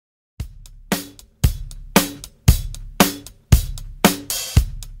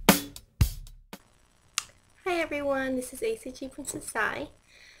everyone, this is HCG Princess Sai.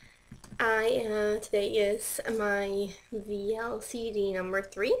 Today is my VLCD number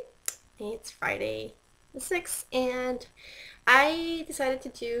 3. It's Friday the 6th, and I decided to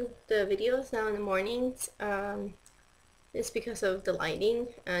do the videos now in the mornings. It's because of the lighting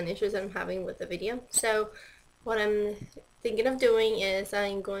and issues I'm having with the video. So what I'm thinking of doing is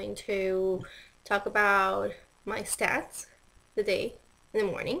I'm going to talk about my stats the day in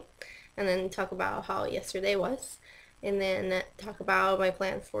the morning, and then talk about how yesterday was, and then talk about my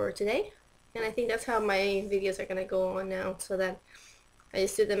plan for today. And I think that's how my videos are gonna go on now, so that I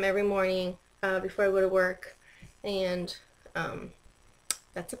just do them every morning before I go to work, and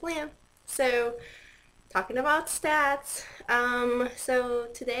that's a plan. So talking about stats, so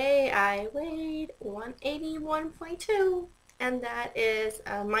today I weighed 181.2, and that is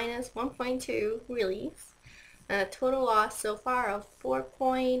minus 1.2 release, and a total loss so far of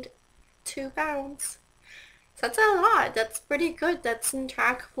 4.2 pounds. So that's a lot. That's pretty good. That's in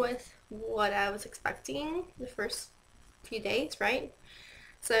track with what I was expecting the first few days, right?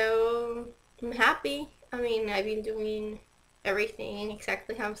 So I'm happy. I mean, I've been doing everything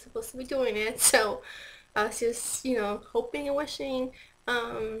exactly how I'm supposed to be doing it, so I was just, hoping and wishing,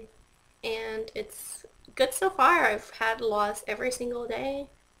 and it's good so far. I've had loss every single day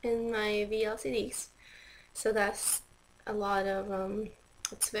in my VLCDs, so that's a lot of,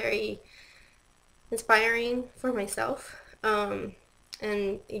 it's very inspiring for myself, and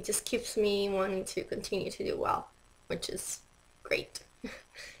it just keeps me wanting to continue to do well, which is great.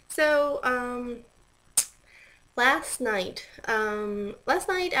 So, last night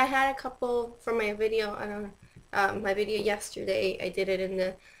I had a couple from my video. I don't know, my video yesterday. I did it in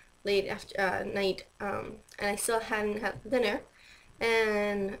the late after night, and I still hadn't had dinner,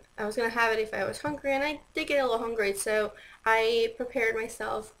 and I was gonna have it if I was hungry, and I did get a little hungry, so I prepared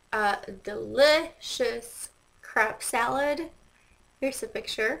myself a delicious crab salad. Here's a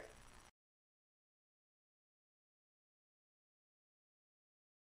picture.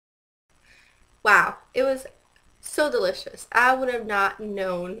 Wow, it was so delicious. I would have not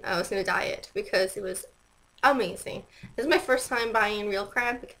known I was gonna diet because it was amazing. This is my first time buying real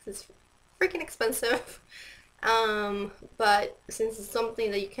crab because it's freaking expensive. But since it's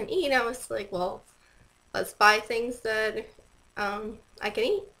something that you can eat, I was like, well, let's buy things that I can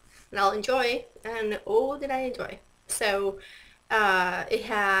eat and I'll enjoy. And oh, did I enjoy. So it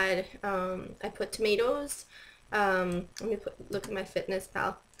had, I put tomatoes, let me look at my Fitness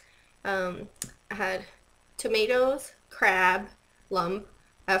Pal. I had tomatoes, crab, lump,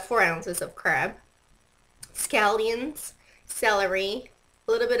 4 ounces of crab, scallions, celery,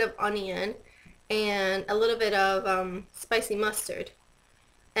 a little bit of onion, and a little bit of spicy mustard,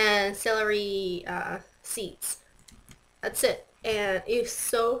 and celery seeds. That's it. And it's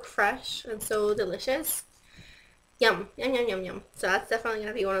so fresh and so delicious. Yum, yum, yum, yum, yum. So that's definitely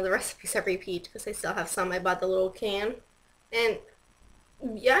going to be one of the recipes I repeat because I still have some. I bought the little can. And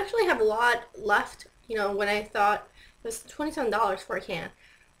you actually have a lot left, when I thought it was $27 for a can.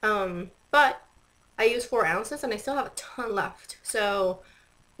 But I used 4 ounces and I still have a ton left. So,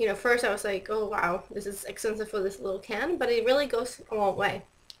 first I was like, oh wow, this is expensive for this little can, but it really goes a long way.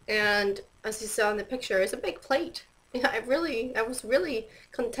 And as you saw in the picture, it's a big plate. I was really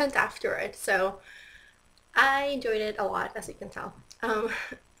content after it. So I enjoyed it a lot, as you can tell. I'm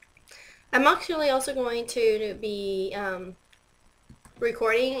actually also going to be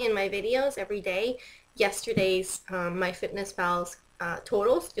recording in my videos every day yesterday's my Fitness Pal's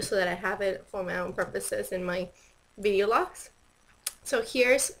totals, just so that I have it for my own purposes in my video logs. So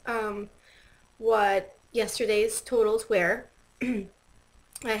here's what yesterday's totals were. I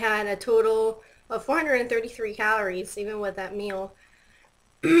had a total of 433 calories, even with that meal,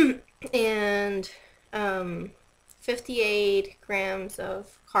 and 58 grams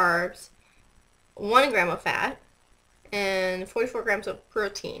of carbs, 1 gram of fat, and 44 grams of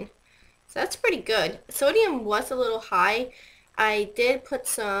protein. So that's pretty good. Sodium was a little high. I did put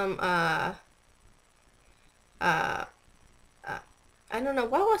some, I don't know,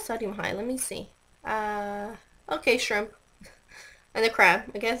 what was sodium high? Let me see. Okay, shrimp. And the crab.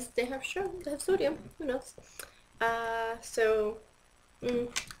 I guess they have shrimp, they have sodium. Who knows? So, I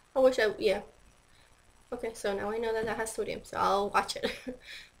wish yeah. Okay, so now I know that has sodium, so I'll watch it.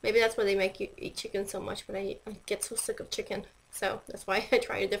 Maybe that's why they make you eat chicken so much, but I get so sick of chicken. So that's why I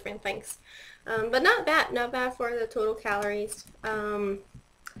try different things. But not bad for the total calories.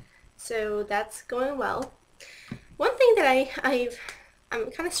 So that's going well. One thing that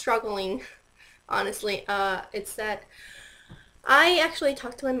I'm kind of struggling, honestly, it's that I actually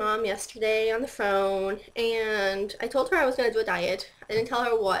talked to my mom yesterday on the phone, and I told her I was going to do a diet. I didn't tell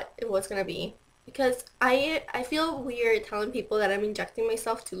her what it was going to be. because I feel weird telling people that I'm injecting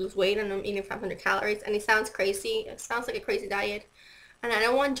myself to lose weight and I'm eating 500 calories, and it sounds crazy. It sounds like a crazy diet, and I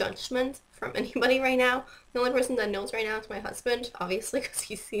don't want judgment from anybody right now. The only person that knows right now is my husband, obviously, because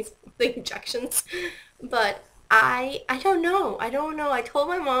he sees the injections. But I don't know. I don't know. I told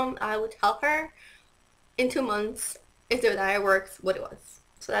my mom I would tell her in 2 months if the diet works, what it was.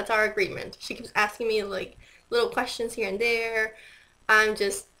 So that's our agreement. She keeps asking me like little questions here and there. I'm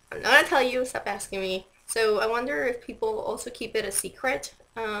not gonna tell you, stop asking me. So I wonder if people also keep it a secret,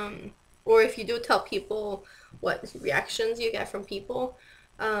 or if you do tell people what reactions you get from people.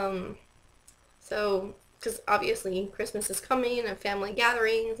 Um, so, because obviously Christmas is coming and family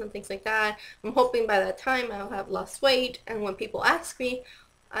gatherings and things like that. I'm hoping by that time I'll have lost weight, and when people ask me,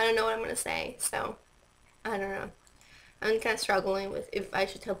 I don't know what I'm gonna say. So, I don't know. I'm kind of struggling with if I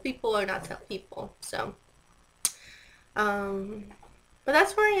should tell people or not tell people. So, um, but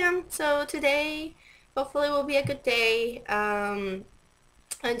that's where I am. So today, hopefully, will be a good day. I'm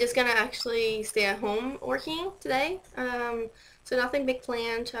just gonna actually stay at home working today. So nothing big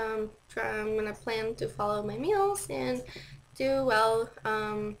planned. I'm gonna plan to follow my meals and do well.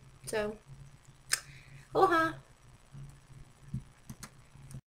 So aloha.